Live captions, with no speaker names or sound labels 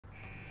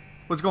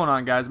What's going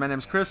on, guys? My name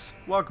is Chris.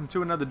 Welcome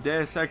to another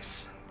Deus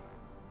Ex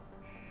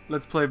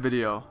Let's Play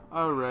video.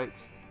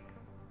 Alright.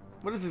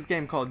 What is this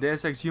game called?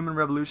 Deus Ex Human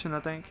Revolution, I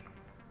think.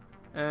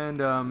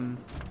 And,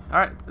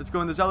 alright, let's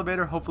go in this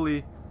elevator.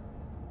 Hopefully,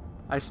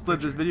 I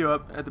split this video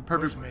up at the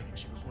perfect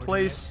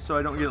place so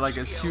I don't get like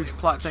a huge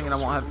plot thing and I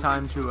won't have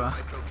time to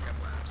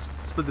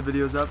split the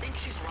videos up.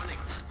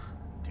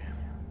 Damn.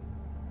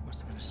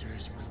 Must have been a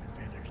serious movement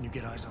failure. Can you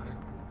get eyes on her?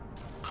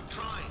 I'm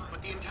trying,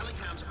 but the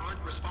intellicams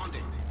aren't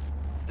responding.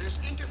 There's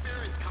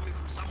interference coming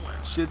from somewhere.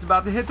 Shit's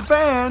about to hit the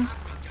fan.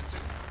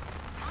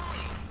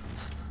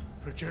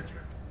 Pritchard.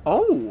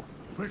 Oh.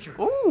 Pritchard.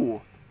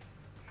 Oh.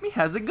 He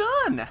has a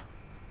gun.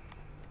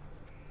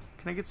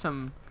 Can I get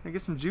some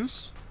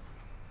juice?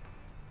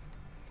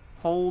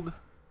 Hold.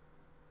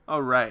 Oh,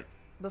 right.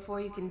 Before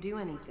you can do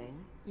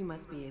anything, you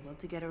must be able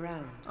to get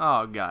around.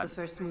 Oh, God. The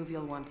first move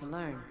you'll want to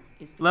learn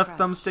is the Left crouch.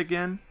 thumbstick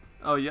in.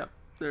 Oh, yep.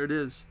 There it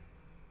is.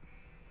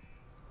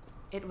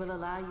 It will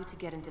allow you to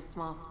get into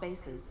small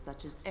spaces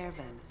such as air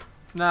vents.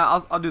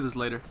 Nah, I'll do this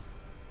later.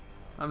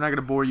 I'm not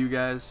gonna bore you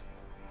guys.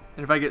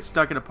 And if I get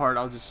stuck in a part,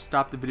 I'll just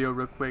stop the video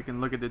real quick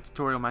and look at the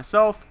tutorial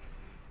myself.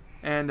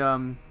 And,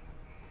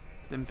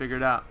 then figure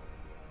it out.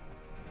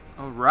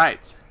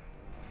 Alright.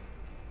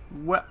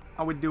 What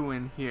are we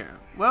doing here?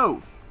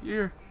 Whoa!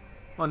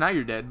 Well, now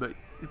you're dead, but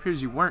it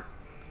appears you weren't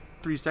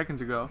 3 seconds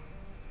ago.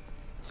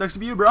 Sucks to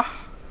be you, bro.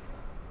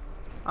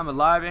 I'm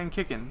alive and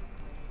kicking.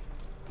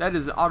 That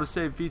is an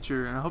autosave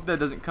feature, and I hope that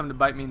doesn't come to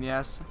bite me in the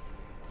ass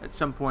at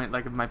some point.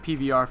 Like if my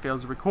PVR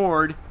fails to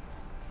record,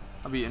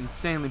 I'll be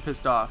insanely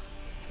pissed off.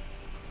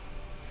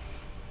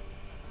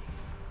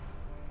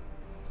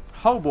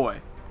 Oh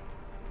boy.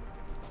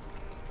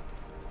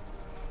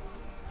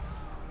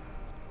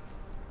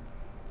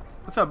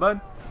 What's up,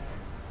 bud?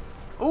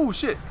 Oh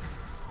shit.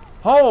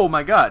 Oh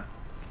my god.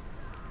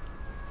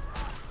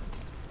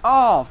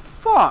 Oh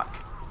fuck.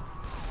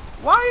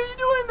 Why are you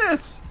doing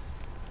this?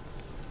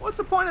 What's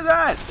the point of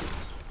that?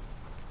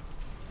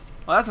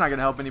 Well, that's not going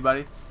to help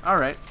anybody.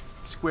 Alright.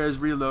 Squares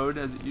reload,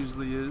 as it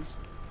usually is.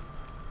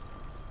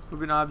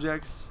 Moving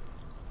objects.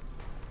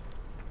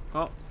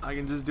 Well, I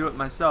can just do it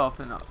myself,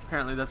 and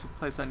apparently that's the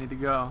place I need to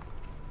go.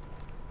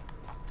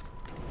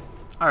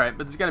 Alright,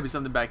 but there's got to be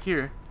something back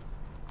here.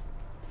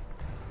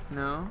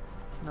 No?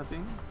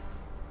 Nothing?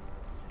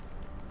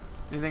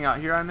 Anything out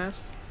here I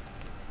missed?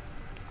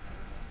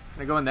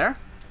 Can I go in there?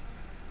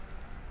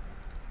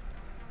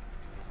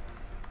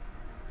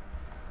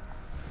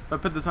 If I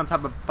put this on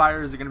top of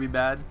fire, is it going to be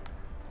bad?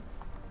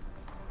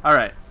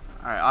 Alright.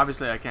 Alright,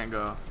 obviously I can't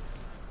go.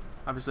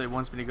 Obviously it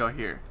wants me to go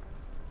here.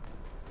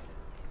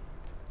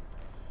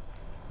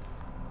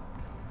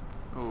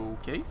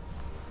 Okay.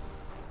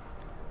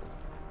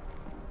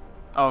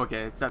 Oh,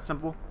 okay. It's that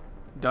simple.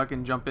 Duck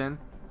and jump in.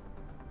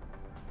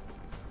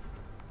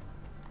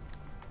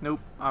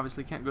 Nope.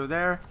 Obviously can't go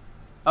there.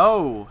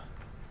 Oh!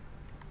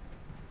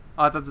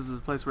 Oh, I thought this was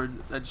a place where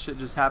that shit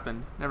just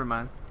happened. Never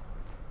mind.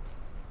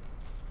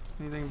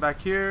 Anything back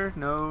here?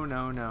 No,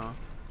 no, no.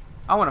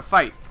 I want to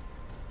fight.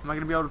 Am I going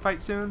to be able to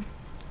fight soon?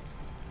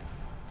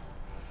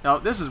 No,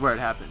 this is where it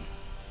happened.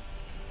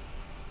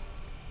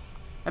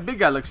 That big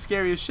guy looks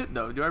scary as shit,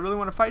 though. Do I really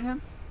want to fight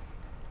him?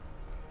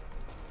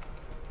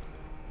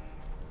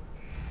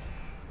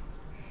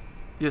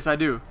 Yes, I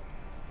do.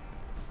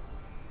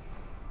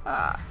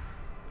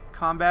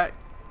 Combat.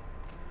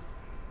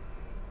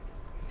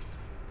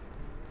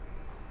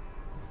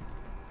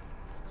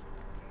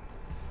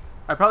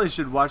 I probably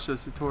should watch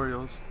those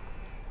tutorials.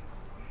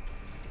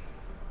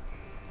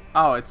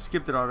 Oh, it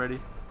skipped it already.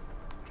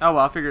 Oh well,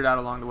 I'll figure it out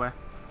along the way.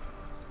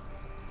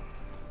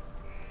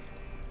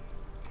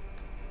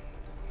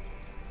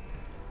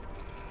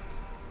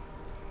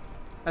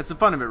 That's the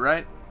fun of it,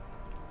 right?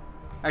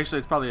 Actually,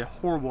 it's probably a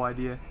horrible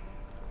idea.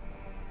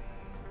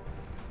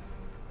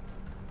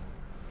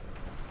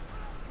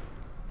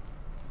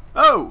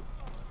 Oh!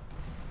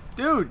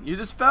 Dude, you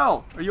just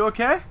fell. Are you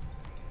okay?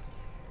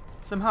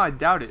 Somehow I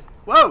doubt it.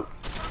 Whoa!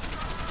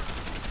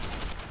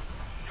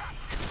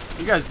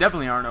 You guys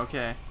definitely aren't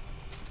okay.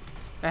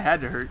 That had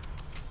to hurt.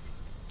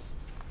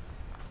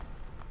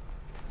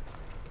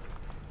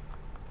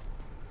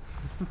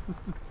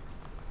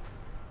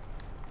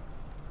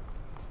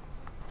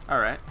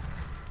 Alright.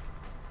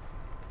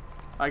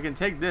 I can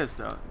take this,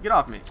 though. Get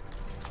off me.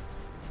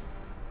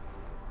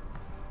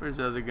 Where's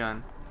the other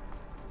gun?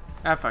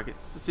 Ah, fuck it.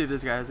 Let's see if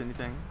this guy has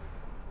anything.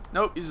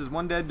 Nope, he's just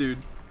one dead dude.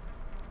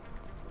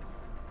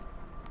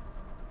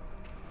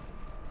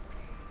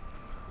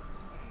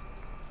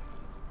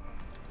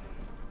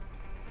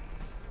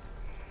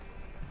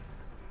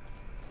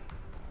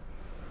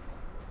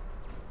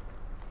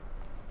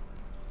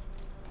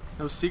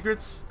 No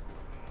secrets?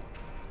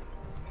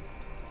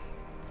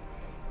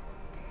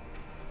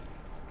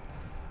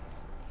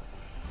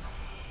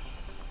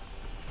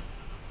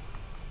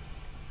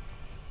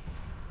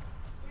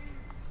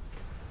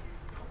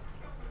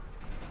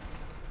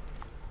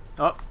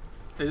 Oh,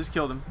 they just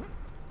killed him.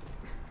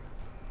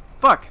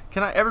 Fuck,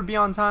 can I ever be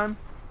on time?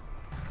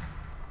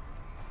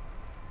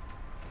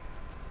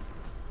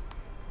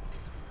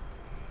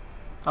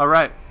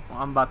 Alright, well,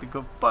 I'm about to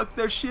go fuck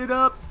their shit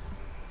up.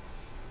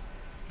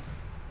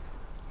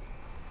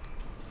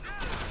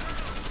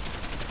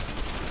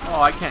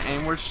 Oh, I can't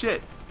aim worth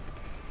shit.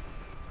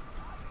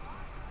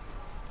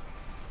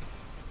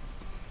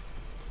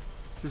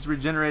 Just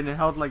regenerating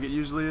health like it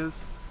usually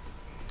is.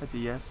 That's a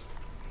yes.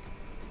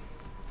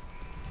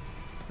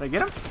 Did I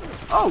get him?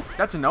 Oh,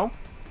 that's a no.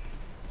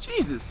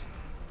 Jesus.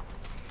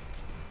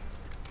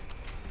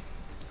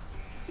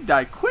 You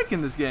die quick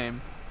in this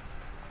game.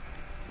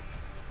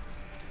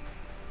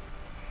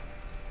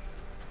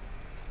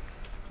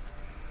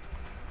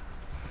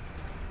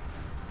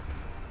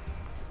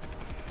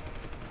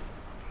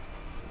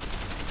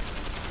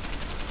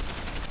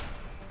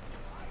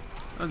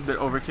 That was a bit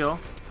overkill.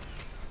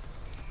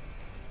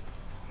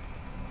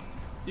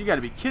 You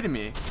gotta be kidding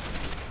me.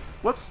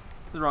 Whoops,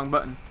 the wrong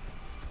button.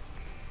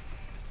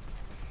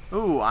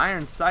 Ooh,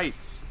 iron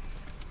sights.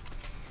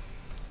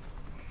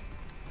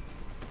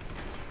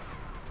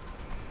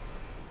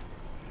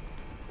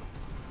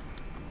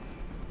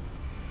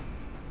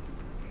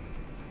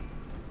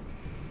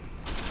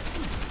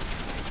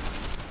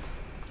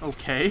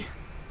 Okay.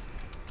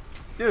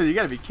 Dude, you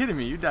gotta be kidding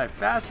me. You die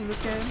fast in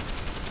this game?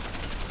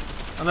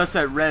 Unless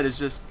that red is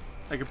just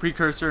like a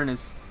precursor and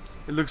it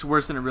looks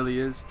worse than it really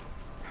is.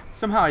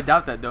 Somehow I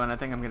doubt that though, and I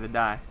think I'm gonna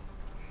die.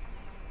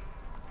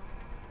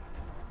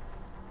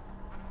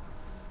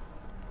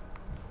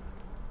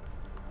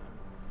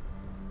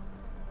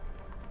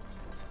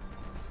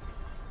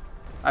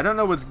 I don't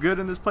know what's good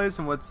in this place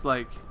and what's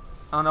like,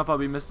 I don't know if I'll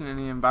be missing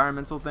any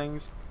environmental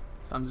things.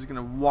 So I'm just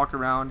gonna walk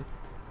around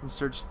and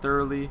search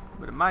thoroughly,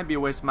 but it might be a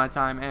waste of my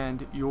time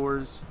and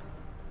yours.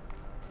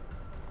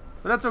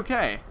 But that's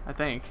okay, I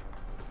think.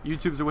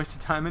 YouTube's a waste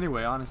of time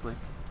anyway, honestly.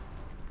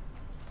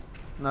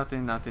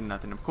 Nothing, nothing,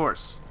 nothing. Of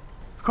course.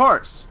 Of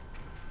course!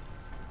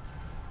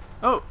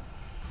 Oh!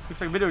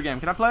 Looks like a video game.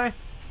 Can I play?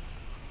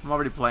 I'm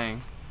already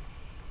playing.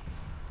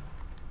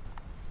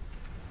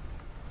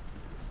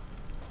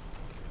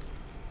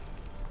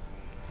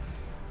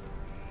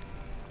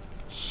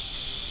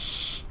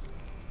 Shh.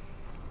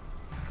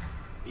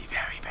 Be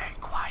very, very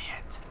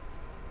quiet.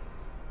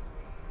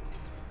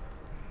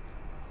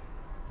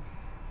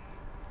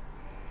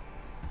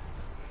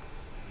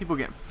 People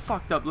getting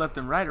fucked up left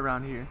and right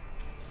around here.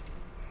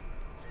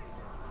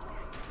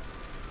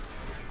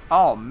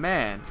 Oh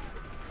man.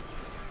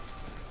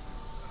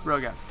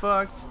 Bro got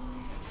fucked.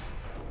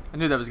 I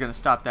knew that was gonna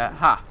stop that.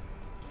 Ha.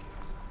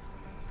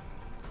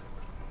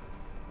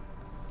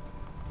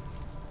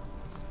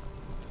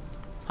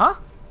 Huh?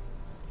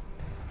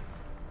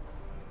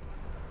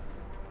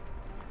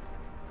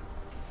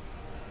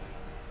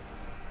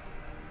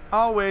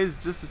 Always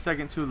just a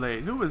second too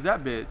late. Who was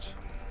that bitch?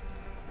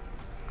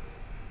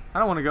 I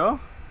don't want to go.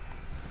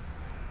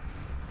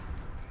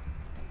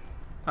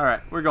 Alright,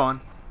 we're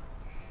going.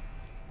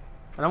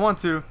 I don't want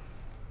to,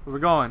 but we're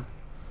going.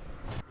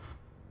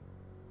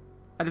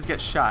 I just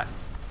get shot.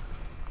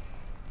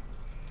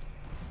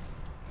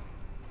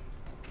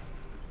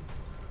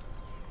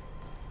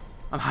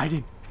 I'm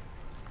hiding.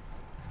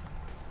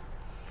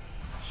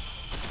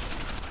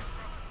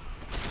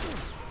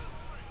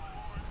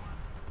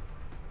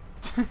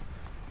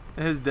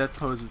 His death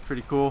pose was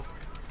pretty cool.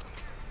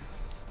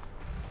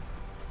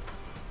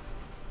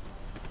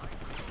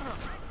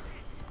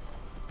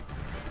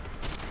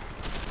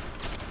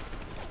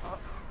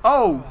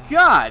 Oh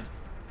God!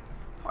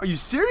 Are you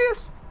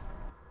serious?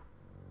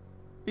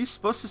 Are you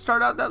supposed to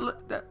start out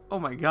that? Oh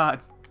my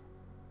God.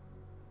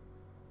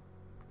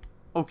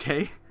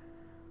 Okay.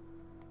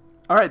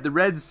 All right, the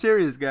red's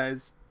serious,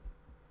 guys.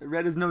 The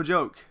red is no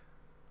joke.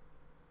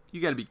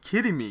 You gotta be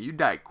kidding me! You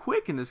die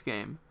quick in this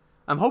game.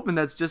 I'm hoping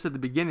that's just at the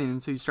beginning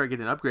until you start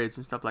getting upgrades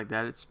and stuff like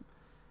that. It's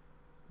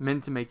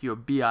meant to make you a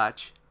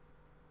biatch.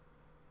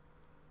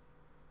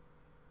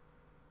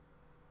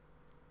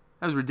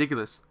 That was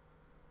ridiculous.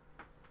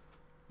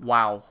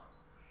 Wow.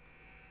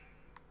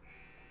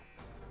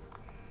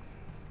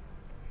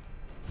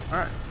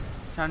 Alright,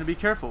 time to be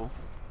careful.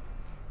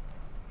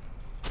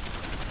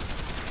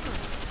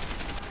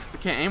 I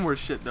can't aim worth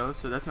shit though,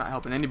 so that's not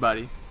helping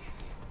anybody.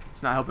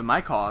 It's not helping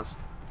my cause.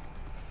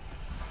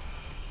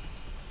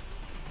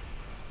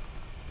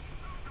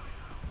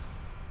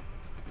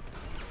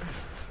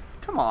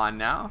 Come on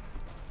now.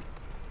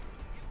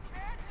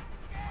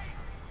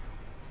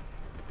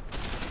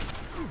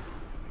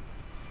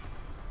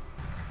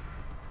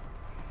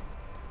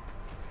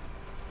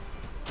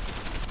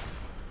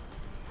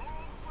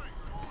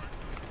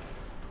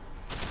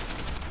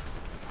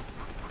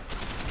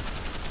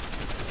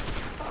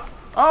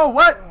 Oh,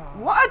 what?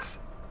 What?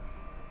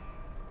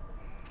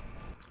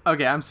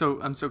 Okay, I'm so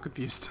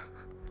confused.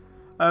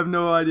 I have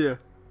no idea.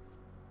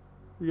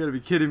 You gotta be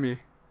kidding me.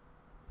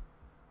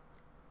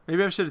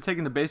 Maybe I should have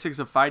taken the basics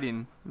of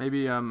fighting.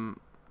 Maybe I'm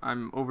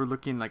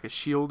overlooking like a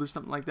shield or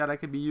something like that I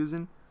could be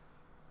using.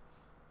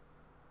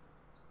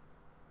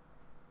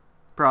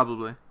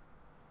 Probably.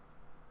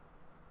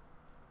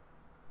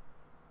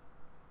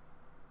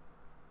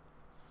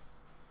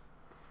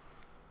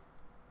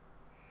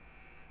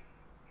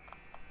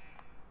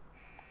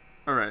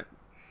 Alright.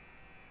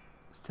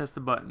 Test the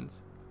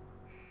buttons.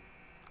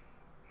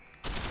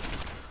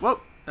 Whoa,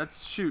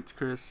 that's shoot,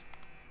 Chris.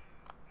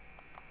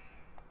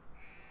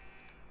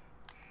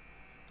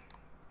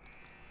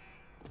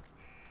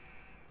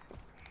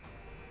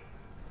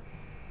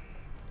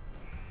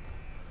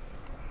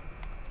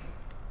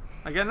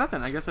 I got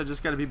nothing. I guess I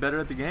just gotta be better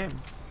at the game.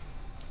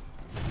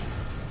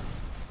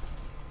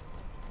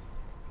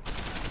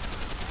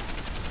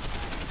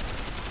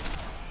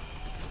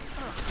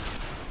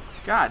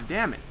 God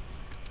damn it.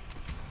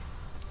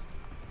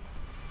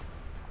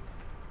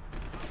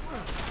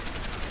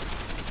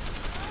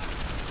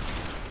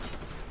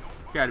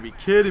 Gotta be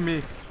kidding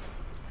me.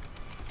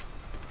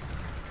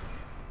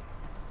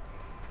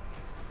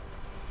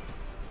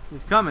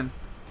 He's coming.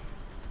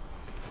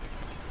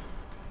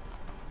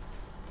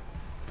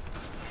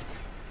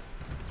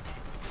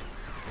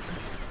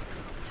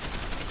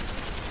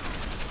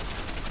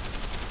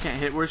 Can't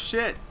hit worth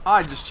shit. Oh,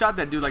 I just shot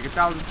that dude like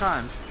 1,000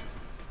 times.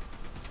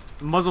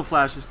 The muzzle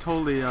flash is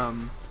totally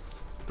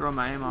throwing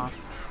my aim off.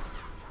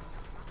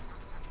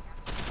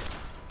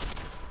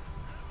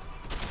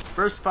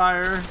 First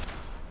fire.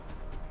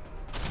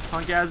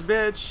 Punk ass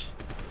bitch.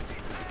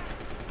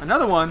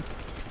 Another one.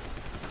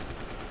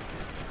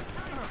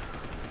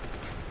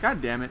 God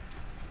damn it.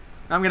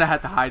 I'm gonna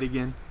have to hide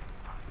again.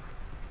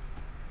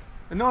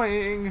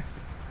 Annoying.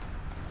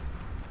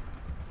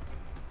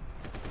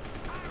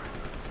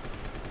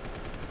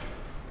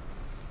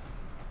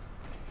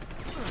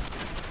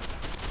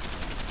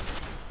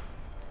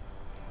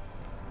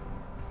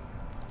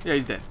 Yeah,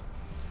 he's dead.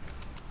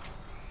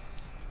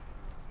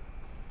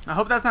 I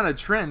hope that's not a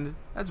trend.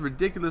 That's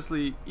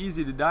ridiculously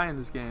easy to die in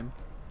this game.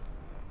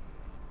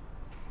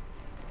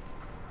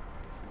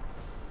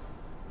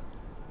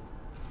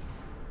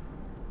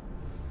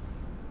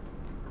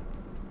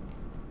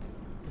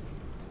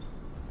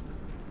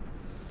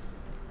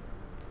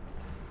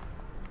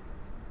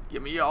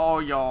 Give me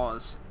all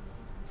yours.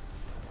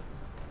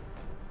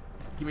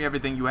 Give me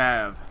everything you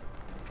have.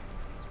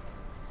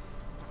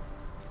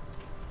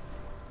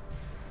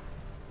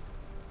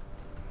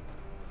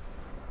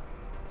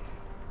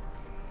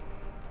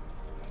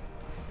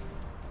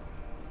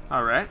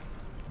 Alright.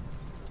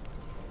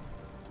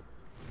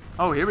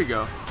 Oh, here we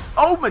go.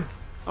 Oh my...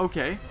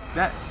 Okay.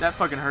 That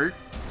fucking hurt.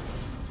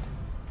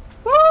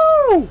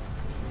 Woo!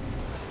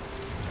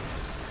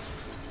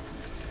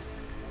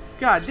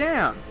 God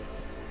damn.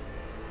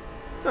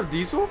 What's up,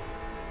 Diesel?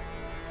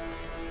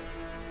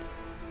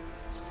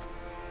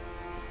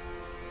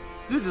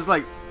 Dude, just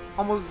like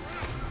almost...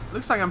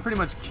 Looks like I'm pretty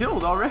much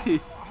killed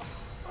already.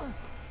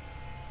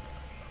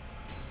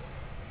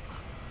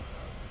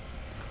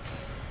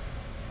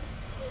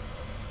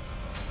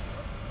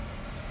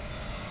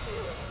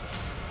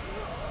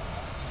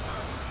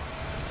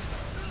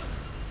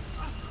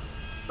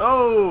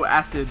 Oh,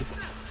 acid.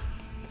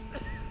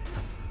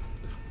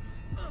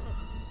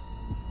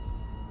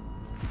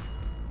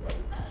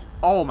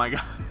 Oh my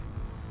god.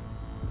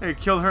 They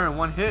killed her in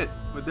one hit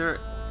with their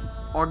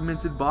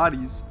augmented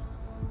bodies.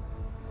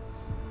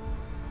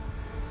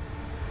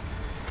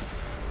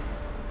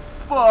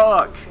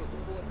 Fuck.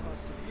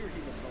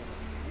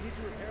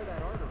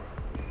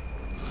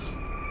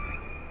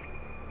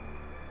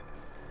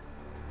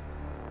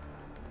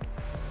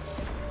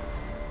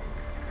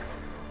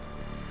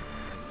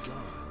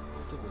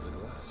 It was a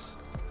glass.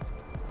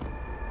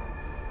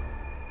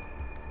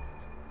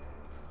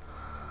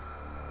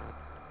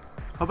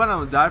 Hope I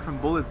don't die from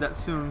bullets that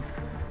soon.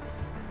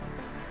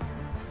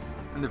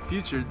 In the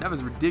future, that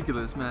was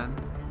ridiculous, man.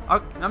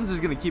 I'm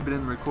just gonna keep it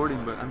in the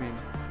recording, but I mean,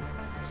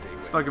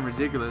 it's fucking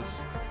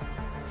ridiculous.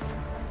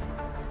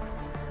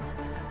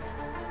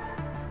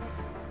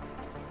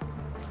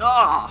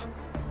 Ah,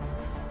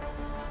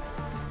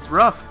 it's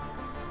rough.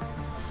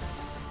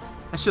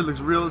 That shit looks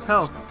real as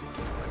hell.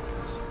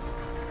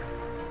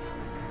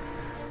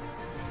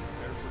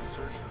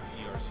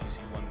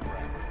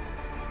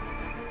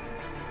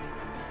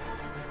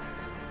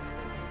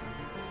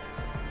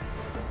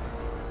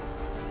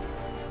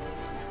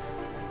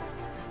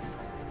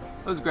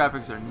 Those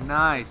graphics are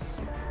nice.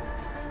 Steady,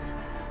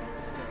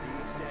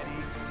 steady.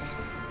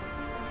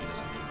 He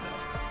doesn't need that.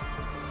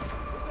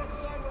 What's that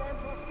sidearm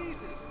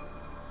prosthesis?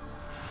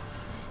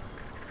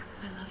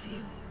 I love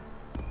you.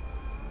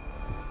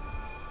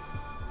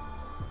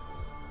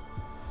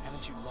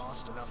 Haven't you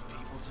lost enough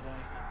people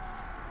today?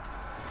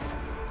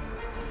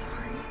 I'm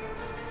sorry.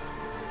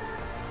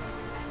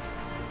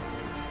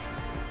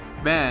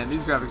 Man,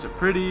 these graphics are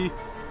pretty.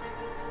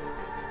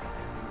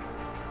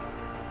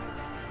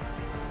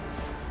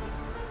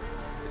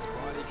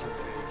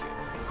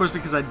 Of course,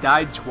 because I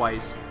died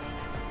twice,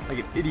 like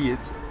an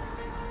idiot,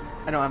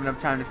 I don't have enough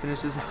time to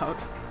finish this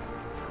out.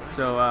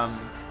 So,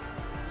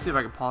 see if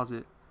I can pause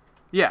it.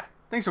 Yeah,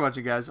 thanks for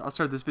watching, guys. I'll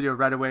start this video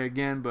right away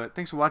again, but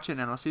thanks for watching,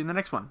 and I'll see you in the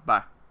next one.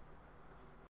 Bye.